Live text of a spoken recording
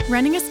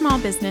Running a small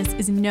business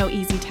is no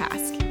easy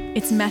task.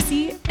 It's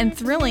messy and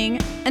thrilling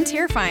and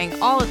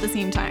terrifying all at the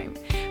same time.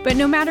 But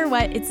no matter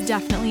what, it's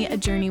definitely a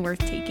journey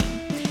worth taking.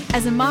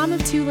 As a mom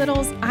of two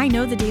littles, I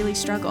know the daily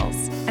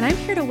struggles, and I'm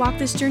here to walk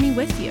this journey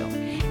with you.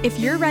 If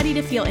you're ready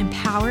to feel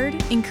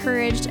empowered,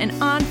 encouraged, and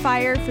on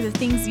fire for the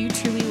things you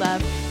truly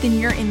love, then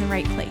you're in the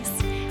right place.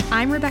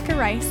 I'm Rebecca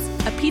Rice,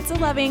 a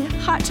pizza-loving,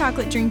 hot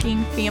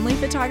chocolate-drinking family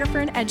photographer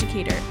and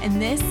educator,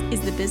 and this is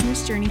the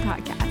Business Journey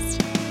Podcast.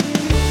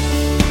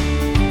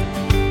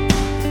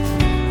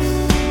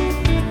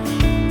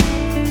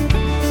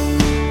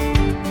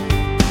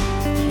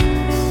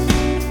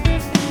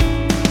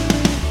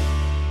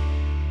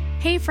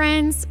 Hey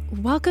friends,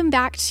 welcome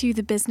back to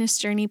the Business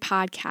Journey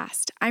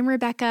Podcast. I'm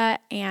Rebecca,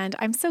 and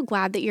I'm so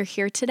glad that you're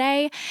here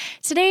today.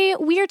 Today,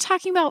 we are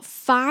talking about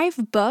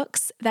 5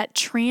 books that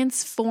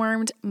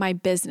transformed my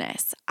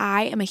business.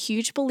 I am a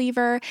huge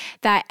believer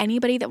that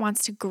anybody that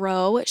wants to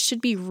grow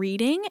should be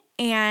reading,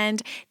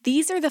 and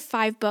these are the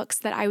 5 books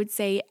that I would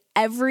say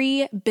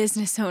every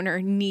business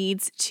owner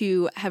needs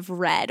to have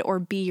read or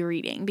be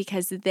reading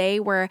because they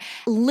were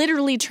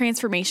literally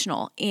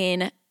transformational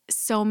in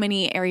so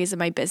many areas of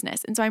my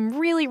business. And so I'm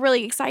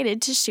really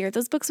excited to share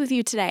those books with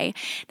you today.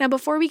 Now,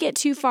 before we get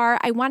too far,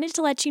 I wanted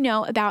to let you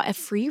know about a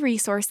free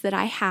resource that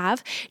I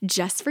have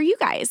just for you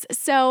guys.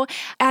 So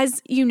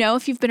as you know,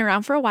 if you've been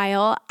around for a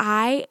while,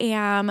 I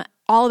am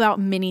all about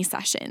mini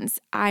sessions.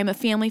 I'm a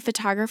family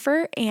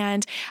photographer,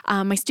 and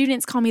my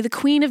students call me the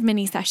queen of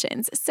mini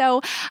sessions.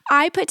 So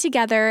I put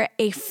together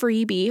a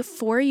freebie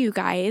for you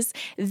guys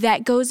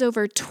that goes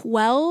over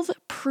 12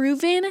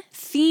 proven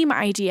theme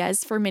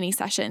ideas for mini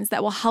sessions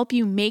that will help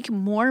you make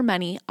more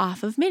money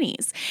off of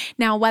minis.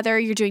 Now, whether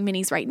you're doing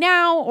minis right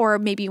now, or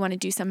maybe you want to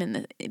do some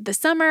in the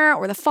summer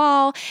or the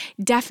fall,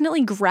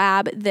 definitely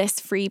grab this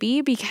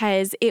freebie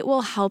because it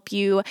will help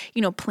you,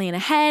 plan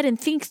ahead and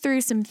think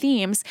through some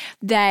themes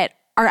that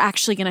are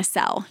actually going to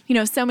sell.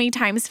 So many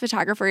times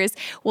photographers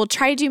will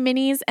try to do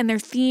minis and their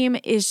theme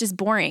is just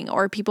boring,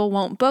 or people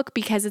won't book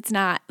because it's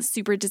not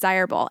super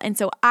desirable. And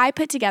so I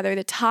put together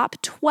the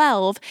top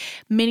 12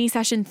 mini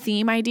session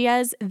theme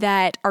ideas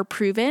that are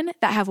proven,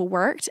 that have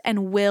worked,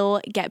 and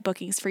will get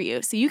bookings for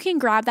you. So you can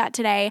grab that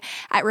today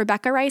at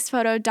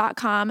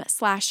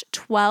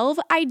RebeccaRicePhoto.com/12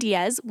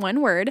 ideas,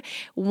 one word,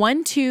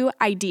 12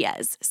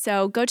 ideas.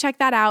 So go check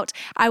that out.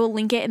 I will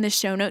link it in the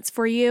show notes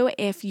for you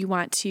if you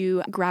want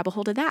to grab a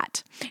hold of that.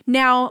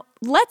 Now,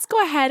 let's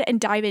go ahead and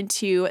dive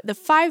into the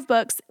 5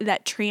 books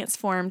that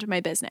transformed my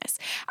business.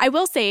 I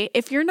will say,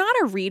 if you're not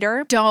a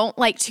reader, don't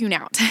tune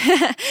out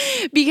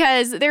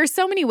because there are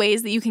so many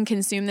ways that you can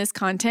consume this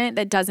content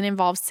that doesn't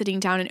involve sitting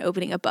down and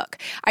opening a book.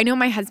 I know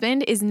my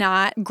husband is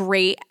not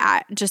great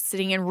at just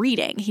sitting and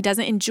reading. He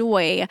doesn't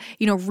enjoy,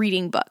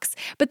 reading books,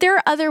 but there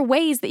are other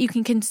ways that you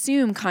can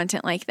consume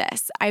content like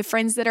this. I have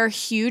friends that are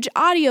huge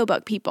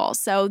audiobook people.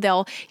 So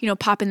they'll,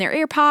 pop in their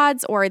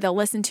AirPods or they'll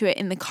listen to it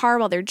in the car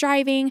while they're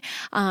driving,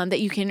 that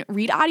you can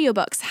read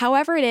audiobooks.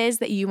 However it is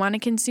that you want to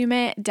consume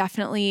it,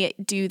 definitely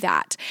do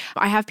that.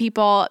 I have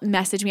people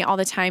message me all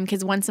the time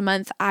because once a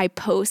month I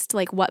post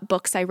what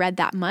books I read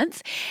that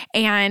month.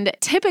 And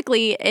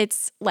typically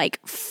it's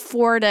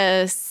 4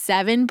 to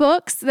 7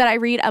 books that I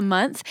read a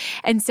month.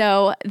 And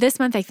so this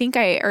month,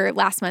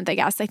 last month, I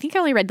think I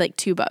only read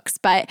 2 books,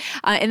 but,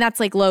 and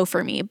that's low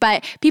for me.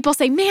 But people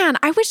say, man,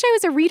 I wish I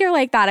was a reader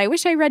like that. I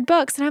wish I read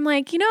books. And I'm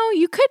like,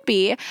 you could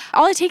be.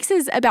 All it takes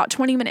is about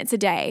 20 minutes a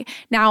day.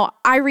 Now,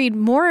 I read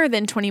more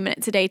than 20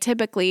 minutes a day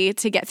typically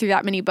to get through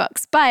that many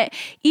books, but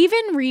even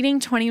reading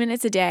 20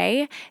 minutes a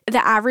day,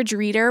 the average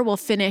reader will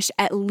finish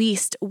at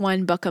least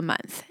 1 book a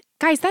month.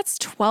 Guys, that's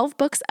 12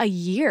 books a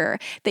year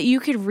that you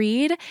could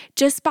read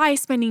just by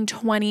spending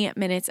 20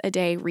 minutes a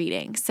day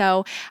reading.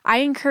 So I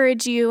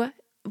encourage you,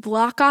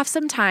 block off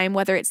some time,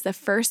 whether it's the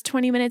first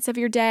 20 minutes of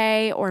your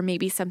day or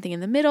maybe something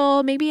in the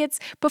middle. Maybe it's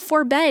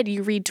before bed,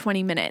 you read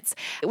 20 minutes.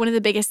 One of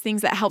the biggest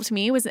things that helped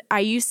me was I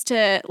used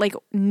to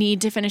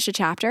need to finish a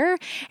chapter.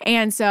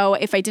 And so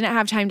if I didn't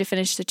have time to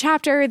finish the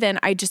chapter, then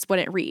I just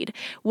wouldn't read.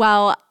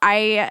 Well,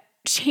 I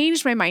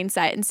changed my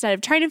mindset. Instead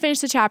of trying to finish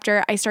the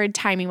chapter, I started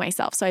timing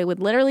myself. So I would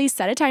literally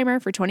set a timer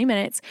for 20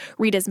 minutes,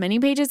 read as many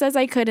pages as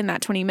I could in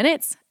that 20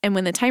 minutes. And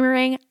when the timer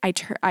rang, I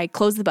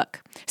closed the book.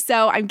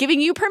 So I'm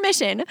giving you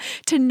permission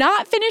to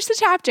not finish the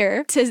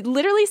chapter, to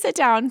literally sit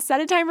down,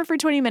 set a timer for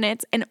 20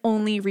 minutes, and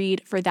only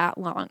read for that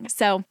long.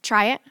 So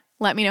try it.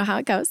 Let me know how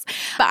it goes.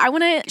 But I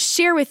want to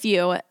share with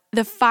you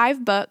the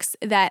 5 books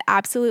that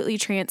absolutely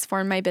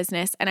transformed my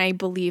business, and I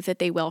believe that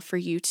they will for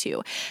you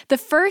too. The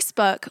first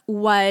book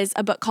was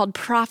a book called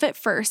Profit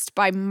First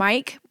by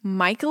Mike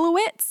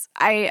Michalowicz.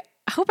 I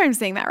hope I'm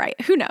saying that right.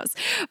 Who knows?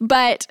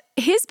 But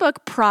his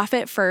book,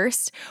 Profit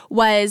First,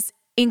 was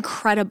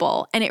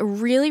incredible. And it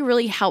really,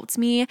 really helped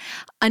me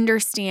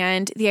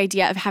understand the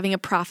idea of having a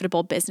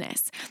profitable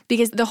business,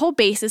 because the whole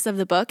basis of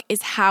the book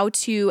is how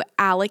to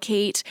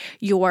allocate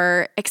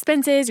your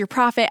expenses, your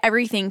profit,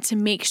 everything to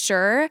make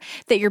sure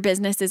that your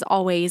business is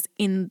always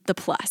in the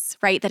plus,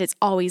 right? That it's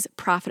always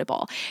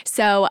profitable.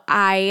 So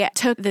I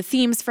took the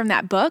themes from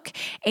that book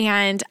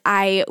and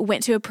I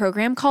went to a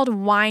program called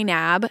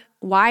YNAB,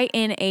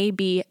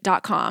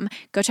 YNAB.com.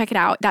 Go check it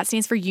out. That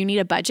stands for You Need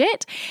a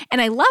Budget. And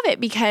I love it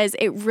because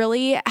it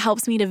really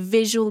helps me to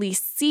visually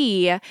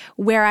see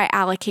where I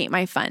allocate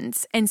my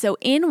funds. And so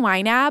in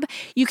YNAB,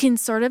 you can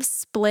sort of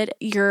split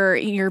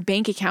your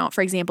bank account.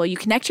 For example, you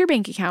connect your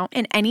bank account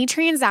and any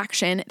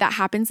transaction that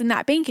happens in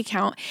that bank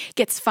account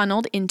gets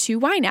funneled into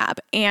YNAB.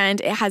 And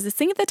it has this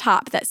thing at the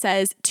top that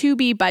says to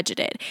be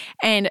budgeted.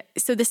 And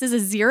so this is a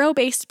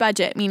zero-based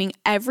budget, meaning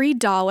every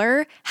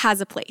dollar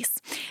has a place.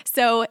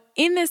 So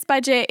in this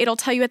budget, it'll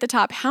tell you at the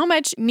top how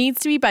much needs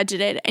to be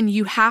budgeted, and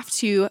you have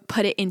to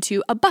put it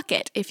into a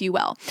bucket, if you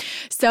will.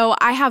 So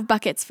I have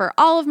buckets for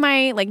all of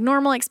my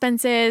normal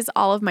expenses,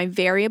 all of my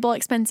variable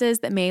expenses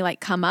that may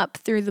come up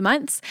through the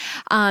months.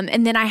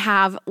 And then I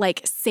have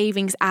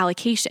savings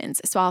allocations.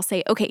 So I'll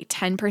say, okay,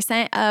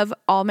 10% of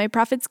all my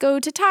profits go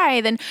to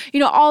tithe, and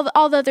all the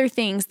other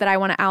things that I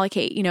want to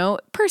allocate,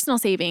 personal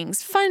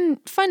savings, fun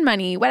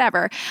money,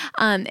 whatever.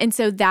 And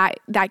so that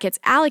gets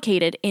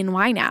allocated in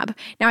YNAB.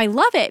 Now I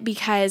love it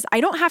because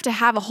I don't have to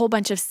have a whole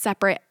bunch of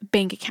separate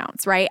bank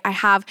accounts, right? I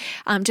have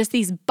just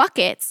these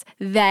buckets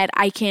that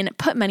I can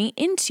put money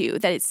into,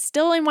 that it's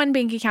still in one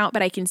bank account,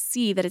 but I can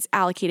see that it's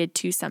allocated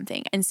to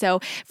something. And so,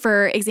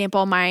 for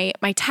example, my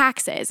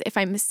taxes, if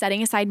I'm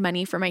setting aside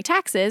money for my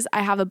taxes,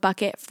 I have a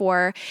bucket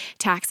for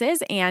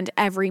taxes, and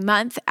every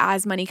month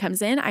as money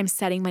comes in, I'm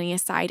setting money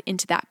aside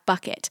into that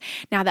bucket.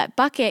 Now that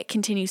bucket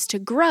continues to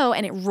grow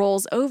and it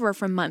rolls over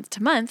from month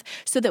to month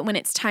so that when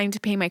it's time to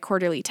pay my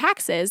quarterly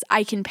taxes,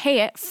 I can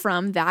pay it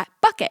from that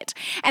bucket.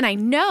 And I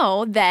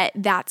know that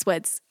that's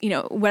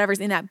whatever's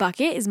in that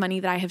bucket is money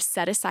that I have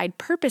set aside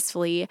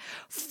purposefully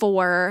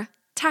for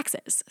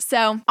taxes.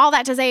 So all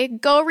that to say,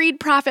 go read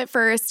Profit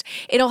First.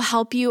 It'll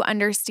help you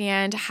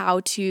understand how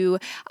to,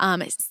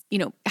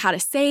 how to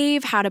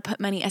save, how to put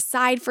money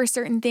aside for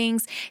certain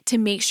things to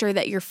make sure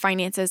that your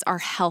finances are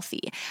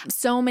healthy.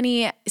 So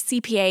many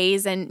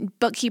CPAs and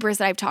bookkeepers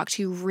that I've talked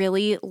to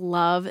really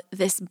love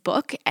this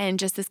book and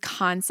just this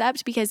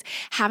concept, because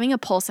having a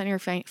pulse on your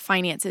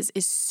finances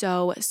is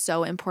so,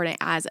 so important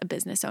as a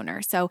business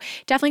owner. So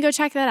definitely go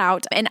check that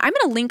out. And I'm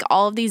going to link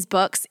all of these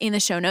books in the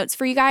show notes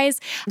for you guys,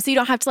 so you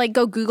don't have to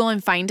go Google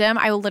and find them.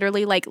 I will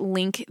literally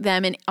link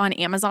them on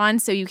Amazon,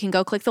 so you can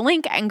go click the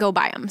link and go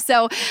buy them.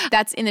 So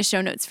that's in the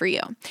show notes for you.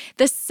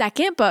 The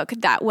second book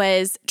that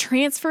was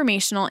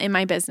transformational in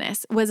my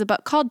business was a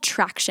book called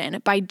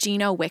Traction by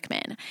Gino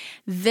Wickman.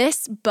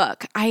 This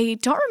book, I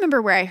don't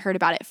remember where I heard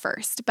about it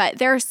first, but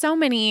there are so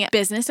many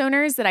business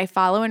owners that I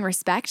follow and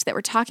respect that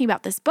were talking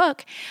about this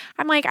book.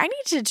 I'm like, I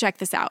need to check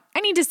this out.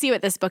 I need to see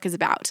what this book is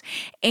about.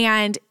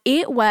 And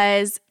it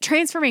was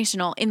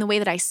transformational in the way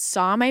that I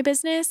saw my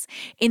business,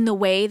 in the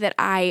way that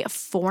I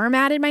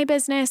formatted my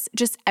business,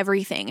 just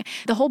everything.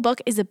 The whole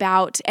book is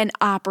about an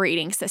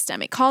operating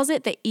system. It calls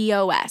it the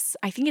EOS.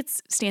 I think it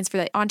stands for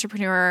the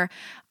Entrepreneur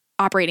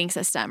Operating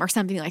System or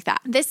something like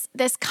that.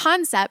 This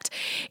concept,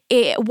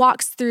 it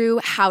walks through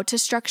how to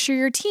structure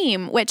your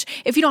team, which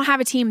if you don't have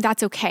a team,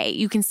 that's okay.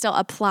 You can still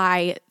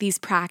apply these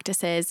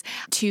practices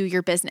to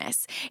your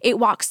business. It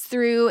walks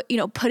through,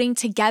 putting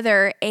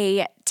together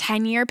a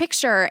 10-year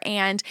picture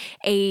and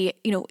a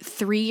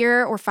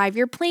 3-year or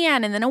 5-year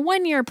plan, and then a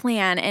 1-year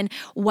plan, and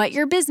what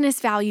your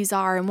business values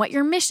are and what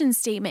your mission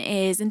statement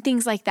is and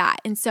things like that.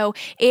 And so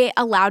it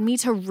allowed me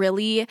to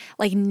really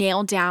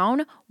nail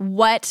down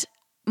what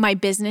my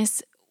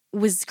business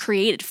was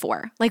created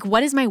for.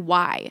 What is my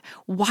why?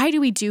 Why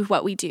do we do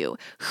what we do?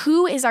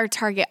 Who is our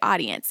target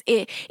audience?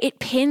 It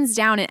pins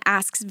down and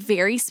asks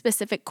very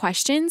specific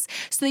questions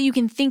so that you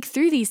can think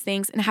through these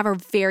things and have a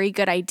very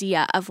good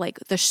idea of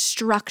the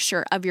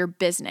structure of your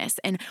business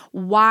and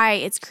why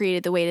it's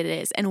created the way that it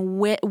is and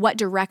what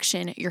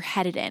direction you're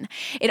headed in.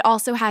 It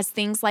also has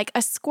things like a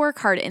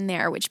scorecard in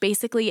there, which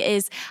basically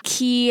is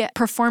key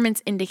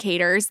performance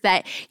indicators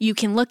that you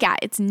can look at.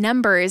 It's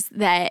numbers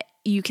that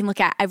you can look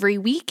at every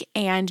week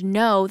and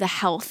know the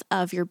health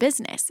of your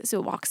business. So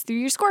it walks through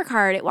your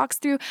scorecard. It walks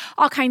through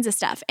all kinds of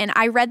stuff. And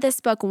I read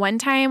this book one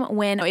time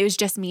when it was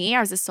just me.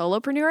 I was a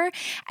solopreneur.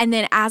 And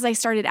then as I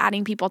started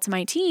adding people to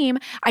my team,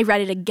 I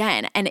read it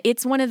again. And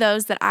it's one of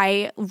those that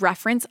I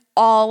reference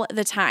all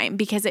the time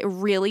because it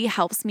really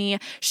helps me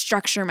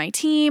structure my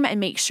team and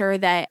make sure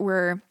that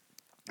we're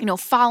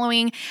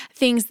following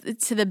things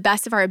to the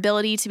best of our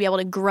ability to be able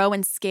to grow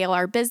and scale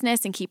our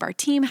business and keep our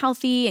team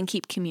healthy and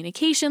keep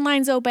communication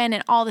lines open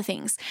and all the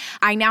things.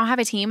 I now have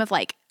a team of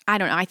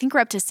I think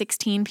we're up to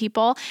 16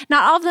 people.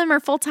 Not all of them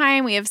are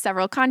full-time. We have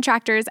several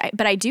contractors,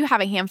 but I do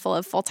have a handful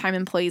of full-time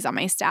employees on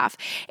my staff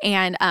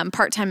and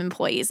part-time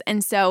employees.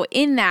 And so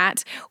in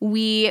that,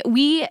 we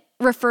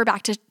refer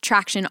back to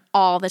Traction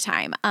all the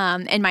time.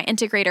 And my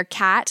integrator,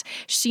 Kat,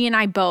 she and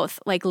I both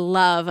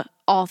love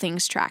all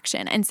things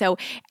Traction. And so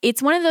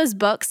it's one of those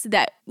books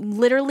that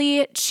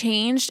literally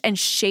changed and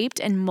shaped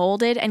and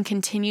molded and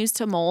continues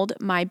to mold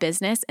my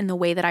business and the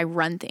way that I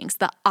run things,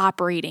 the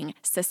operating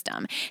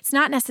system. It's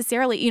not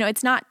necessarily,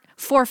 it's not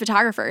for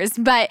photographers,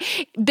 but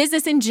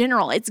business in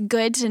general. It's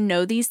good to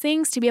know these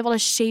things to be able to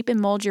shape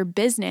and mold your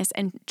business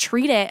and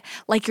treat it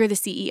like you're the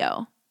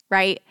CEO,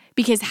 right?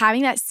 Because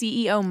having that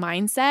CEO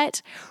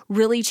mindset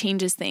really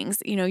changes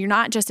things. You're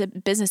not just a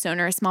business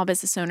owner, a small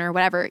business owner,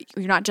 whatever.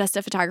 You're not just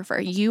a photographer.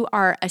 You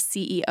are a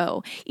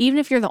CEO, even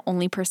if you're the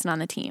only person on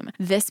the team.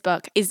 This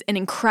book is an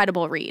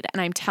incredible read,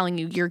 and I'm telling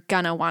you, you're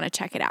gonna want to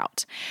check it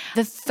out.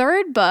 The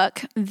third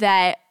book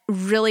that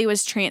really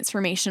was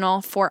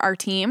transformational for our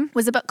team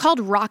was a book called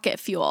Rocket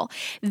Fuel.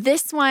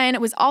 This one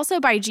was also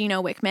by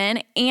Gino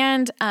Wickman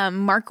and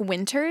Mark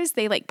Winters.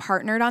 They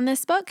partnered on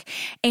this book,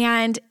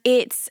 and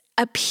it's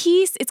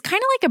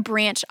kind of like a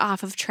branch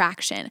off of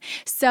Traction.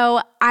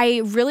 So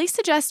I really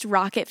suggest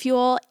Rocket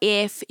Fuel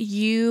if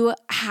you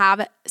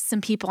have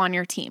some people on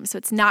your team. So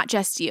it's not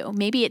just you.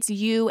 Maybe it's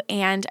you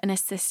and an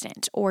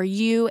assistant, or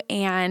you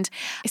and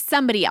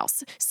somebody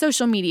else,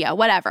 social media,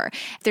 whatever.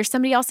 If there's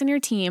somebody else in your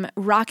team,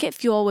 Rocket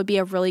Fuel would be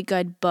a really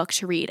good book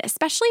to read,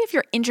 especially if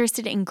you're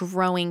interested in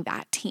growing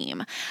that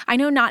team. I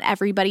know not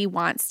everybody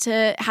wants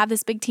to have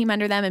this big team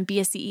under them and be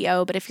a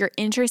CEO, but if you're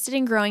interested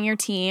in growing your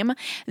team,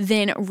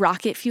 then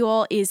Rocket Fuel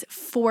is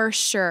for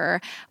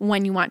sure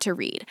one you want to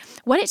read.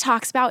 What it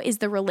talks about is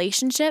the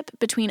relationship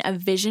between a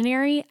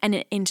visionary and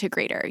an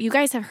integrator. You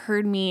guys have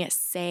heard me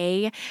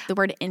say the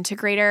word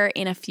integrator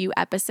in a few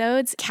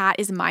episodes. Kat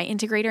is my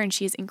integrator and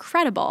she is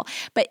incredible.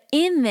 But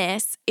in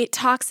this, it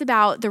talks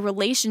about the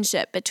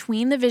relationship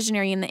between the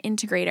visionary and the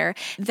integrator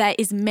that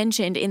is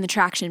mentioned in the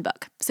Traction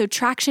book. So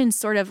Traction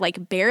sort of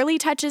barely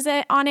touches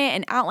it on it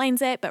and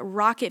outlines it, but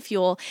Rocket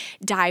Fuel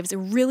dives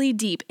really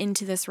deep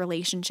into this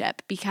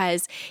relationship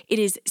because it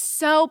is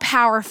so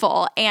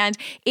powerful and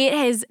it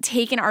has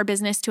taken our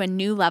business to a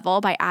new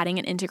level by adding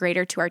an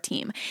integrator to our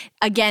team.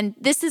 Again,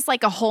 this is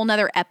a whole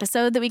nother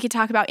episode that we could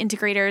talk about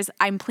integrators.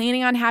 I'm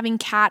planning on having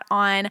Kat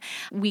on.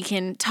 We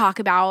can talk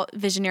about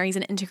visionaries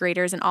and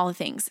integrators and all the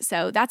things.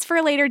 So that's for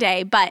a later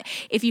day. But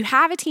if you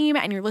have a team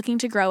and you're looking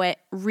to grow it,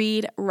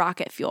 read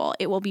Rocket Fuel.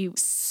 It will be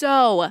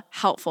so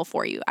helpful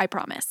for you, I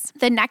promise.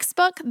 The next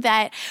book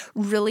that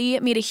really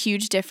made a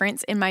huge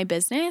difference in my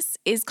business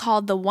is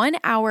called The 1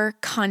 Hour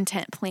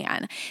Content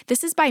Plan.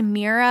 This is by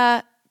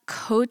Mira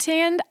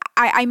Kothand.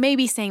 I may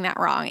be saying that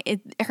wrong.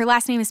 Her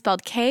last name is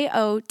spelled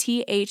Kothand.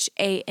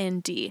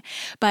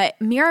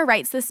 But Mira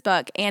writes this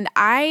book, and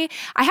I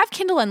have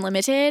Kindle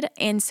Unlimited,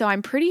 and so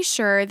I'm pretty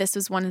sure this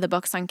was one of the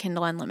books on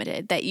Kindle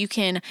Unlimited that you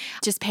can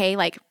just pay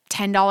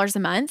 $10 a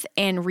month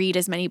and read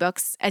as many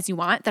books as you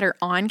want that are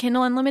on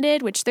Kindle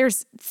Unlimited, which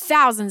there's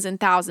thousands and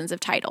thousands of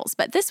titles,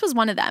 but this was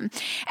one of them.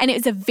 And it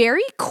was a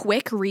very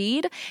quick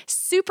read,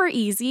 super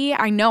easy.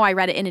 I know I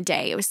read it in a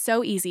day. It was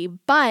so easy,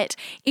 but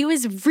it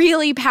was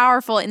really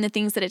powerful in the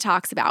things that it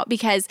talks about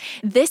because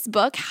this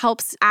book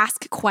helps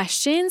ask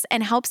questions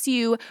and helps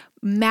you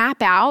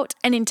map out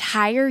an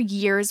entire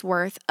year's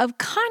worth of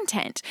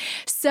content.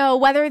 So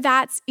whether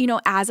that's,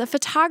 as a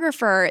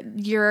photographer,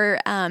 you're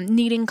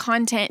needing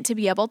content to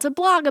be able to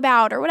blog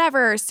about or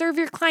whatever, serve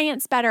your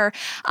clients better.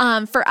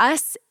 For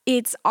us,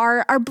 it's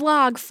our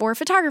blog for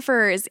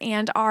photographers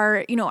and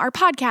our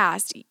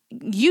podcast,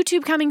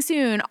 YouTube coming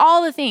soon,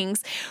 all the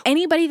things.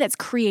 Anybody that's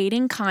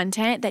creating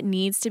content that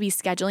needs to be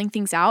scheduling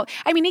things out.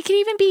 I mean, it could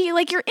even be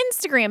your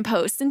Instagram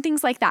posts and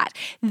things like that.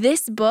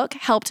 This book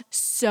helped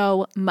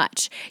so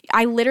much.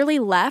 I literally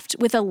left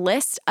with a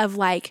list of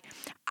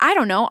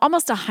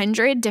almost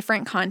 100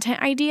 different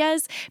content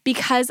ideas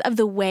because of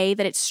the way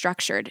that it's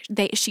structured.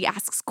 She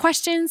asks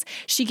questions.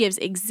 She gives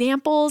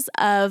examples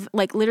of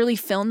literally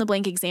fill in the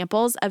blank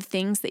examples of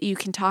things that you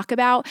can talk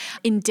about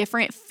in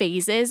different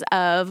phases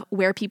of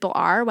where people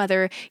are,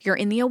 whether you're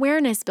in the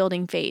awareness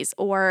building phase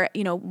or,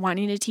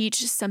 wanting to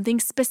teach something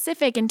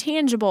specific and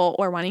tangible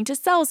or wanting to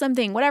sell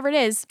something, whatever it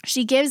is.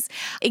 She gives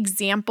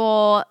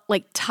example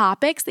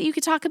topics that you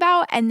could talk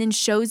about and then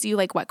shows you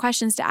what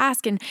questions to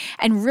ask. And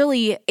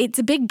really, it's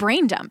a big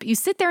brain dump. You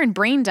sit there and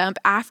brain dump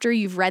after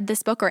you've read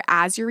this book or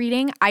as you're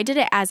reading. I did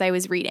it as I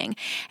was reading.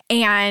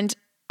 And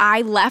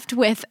I left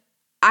with,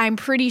 I'm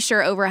pretty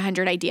sure, over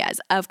 100 ideas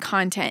of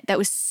content that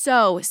was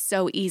so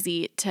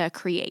easy to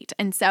create.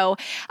 And so,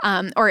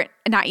 or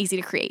not easy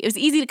to create, it was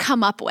easy to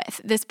come up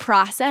with. This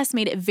process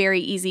made it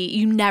very easy.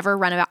 You never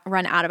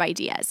run out of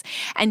ideas.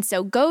 And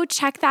so go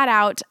check that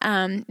out.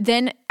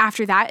 Then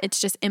after that,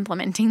 it's just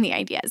implementing the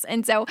ideas.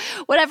 And so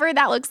whatever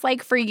that looks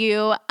like for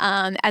you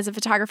as a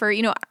photographer,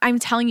 I'm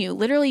telling you,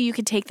 literally you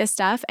could take this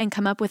stuff and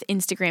come up with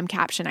Instagram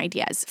caption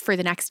ideas for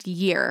the next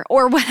year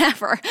or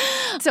whatever.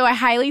 So I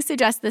highly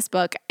suggest this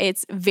book.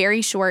 It's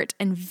very short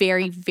and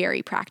very,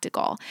 very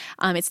practical.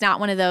 It's not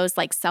one of those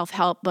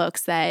self-help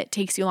books that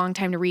takes you a long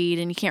time to read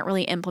and you can't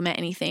really implement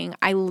anything.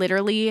 I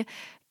literally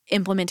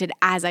implemented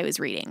as I was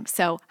reading.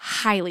 So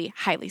highly,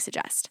 highly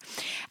suggest.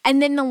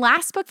 And then the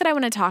last book that I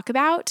want to talk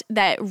about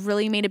that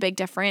really made a big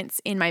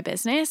difference in my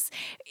business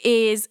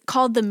is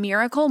called The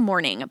Miracle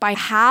Morning by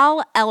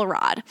Hal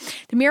Elrod.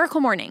 The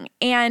Miracle Morning.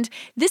 And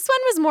this one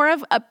was more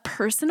of a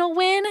personal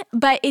win,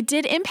 but it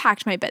did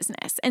impact my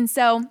business. And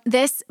so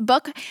this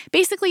book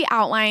basically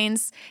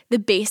outlines the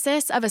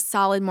basis of a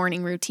solid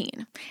morning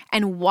routine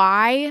and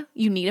why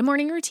you need a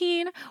morning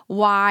routine,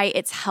 why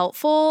it's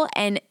helpful,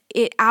 and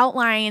it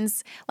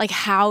outlines like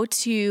how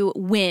to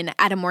win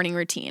at a morning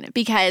routine,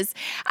 because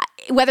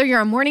whether you're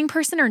a morning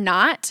person or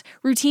not,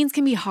 routines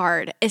can be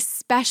hard,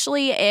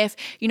 especially if,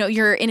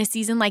 you're in a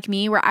season like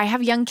me where I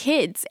have young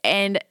kids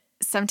and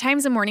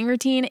sometimes a morning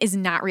routine is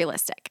not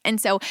realistic.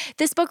 And so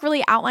this book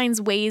really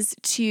outlines ways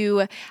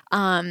to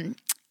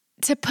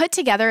put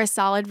together a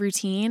solid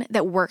routine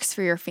that works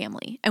for your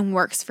family and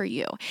works for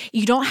you.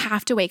 You don't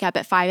have to wake up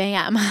at 5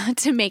 a.m.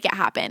 to make it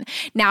happen.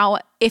 Now,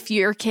 if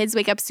your kids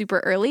wake up super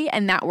early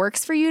and that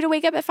works for you to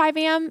wake up at 5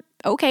 a.m.,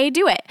 okay,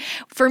 do it.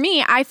 For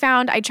me, I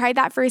tried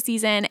that for a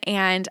season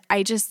and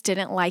I just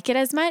didn't like it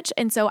as much.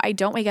 And so I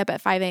don't wake up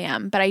at 5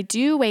 a.m., but I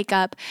do wake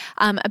up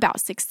about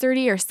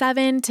 6:30 or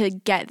 7 to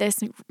get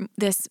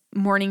this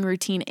morning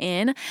routine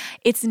in.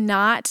 It's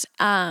not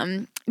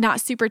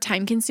super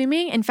time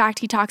consuming. In fact,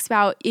 he talks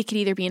about it could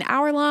either be an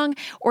hour long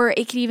or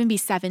it could even be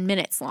 7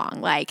 minutes long,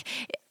 like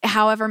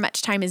however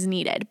much time is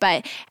needed.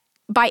 But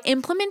by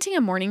implementing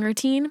a morning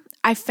routine,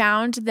 I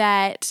found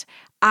that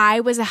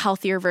I was a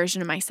healthier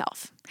version of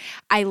myself.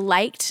 I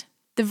liked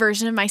the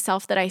version of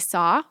myself that I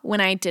saw when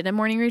I did a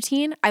morning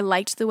routine. I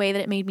liked the way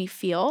that it made me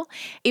feel.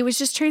 It was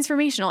just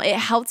transformational. It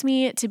helped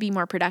me to be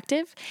more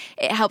productive.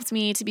 It helped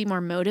me to be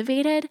more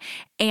motivated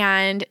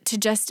and to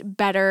just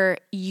better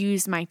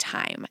use my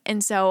time.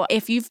 And so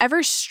if you've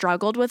ever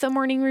struggled with a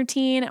morning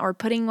routine or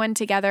putting one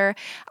together,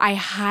 I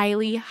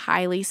highly,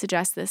 highly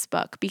suggest this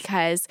book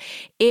because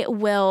it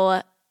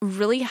will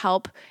really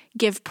help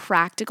give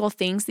practical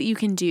things that you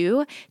can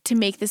do to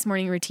make this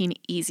morning routine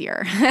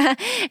easier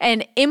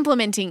and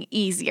implementing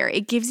easier.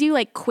 It gives you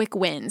like quick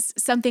wins,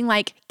 something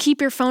like keep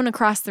your phone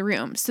across the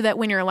room so that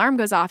when your alarm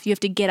goes off, you have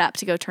to get up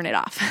to go turn it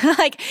off.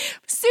 Like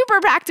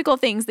super practical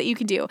things that you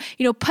can do.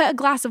 Put a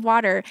glass of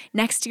water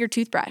next to your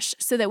toothbrush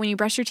so that when you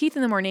brush your teeth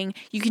in the morning,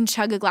 you can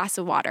chug a glass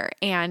of water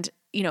and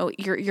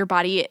your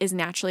body is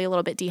naturally a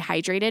little bit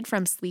dehydrated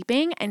from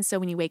sleeping. And so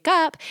when you wake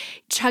up,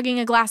 chugging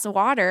a glass of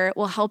water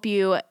will help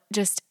you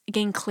just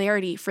gain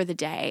clarity for the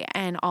day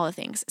and all the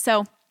things.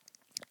 So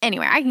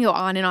anyway, I can go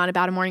on and on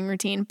about a morning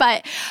routine,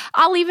 but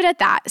I'll leave it at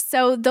that.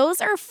 So those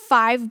are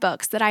 5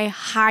 books that I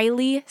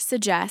highly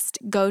suggest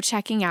go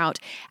checking out.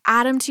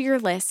 Add them to your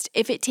list.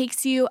 If it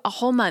takes you a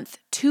whole month,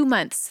 2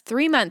 months,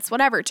 3 months,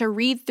 whatever, to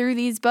read through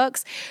these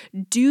books,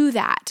 do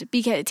that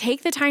because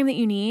take the time that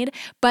you need,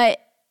 but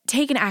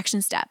take an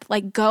action step.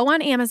 Like go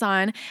on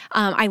Amazon.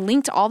 I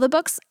linked all the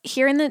books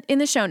here in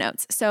the show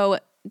notes. So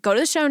go to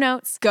the show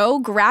notes, go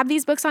grab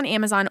these books on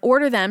Amazon,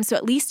 order them so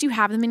at least you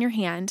have them in your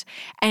hand,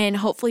 and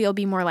hopefully you'll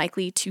be more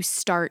likely to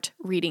start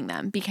reading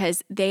them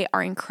because they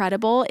are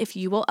incredible if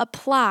you will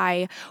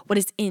apply what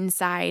is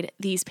inside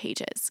these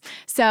pages.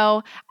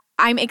 So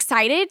I'm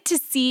excited to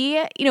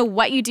see,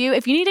 what you do.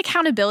 If you need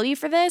accountability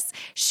for this,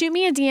 shoot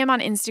me a DM on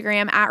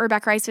Instagram at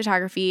Rebecca Rice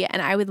Photography,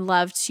 and I would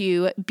love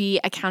to be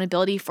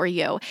accountability for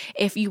you.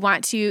 If you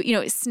want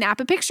to,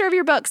 snap a picture of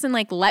your books and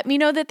let me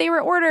know that they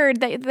were ordered,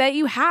 that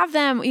you have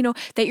them,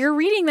 that you're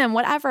reading them,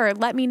 whatever,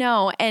 let me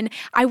know. And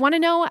I want to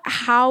know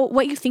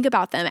what you think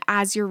about them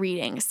as you're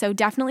reading. So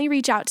definitely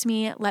reach out to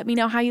me. Let me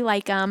know how you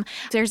like them.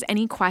 If there's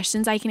any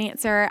questions I can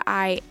answer,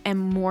 I am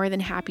more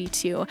than happy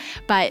to.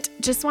 But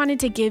just wanted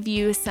to give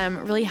you some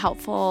really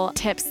helpful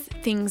tips,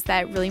 things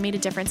that really made a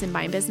difference in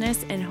my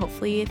business, and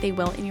hopefully they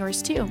will in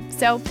yours too.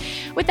 So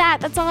with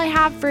that's all I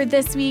have for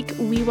this week.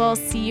 We will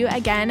see you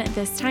again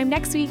this time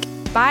next week.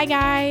 Bye,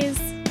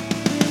 guys.